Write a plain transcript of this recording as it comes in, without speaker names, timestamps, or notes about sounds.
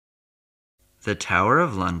The Tower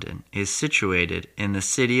of London is situated in the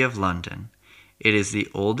City of London. It is the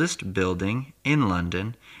oldest building in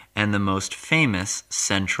London and the most famous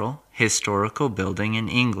central historical building in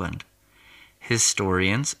England.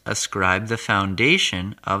 Historians ascribe the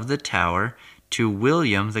foundation of the tower to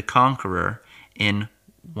William the Conqueror in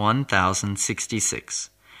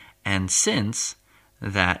 1066, and since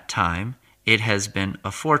that time it has been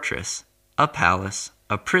a fortress, a palace,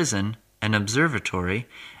 a prison, an observatory,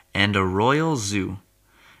 and a royal zoo.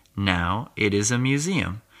 Now it is a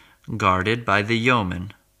museum, guarded by the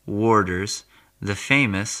yeomen, warders, the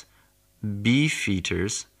famous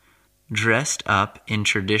beefeaters, dressed up in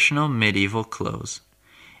traditional medieval clothes.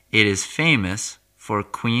 It is famous for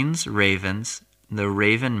Queen's ravens, the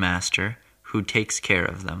raven master who takes care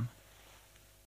of them.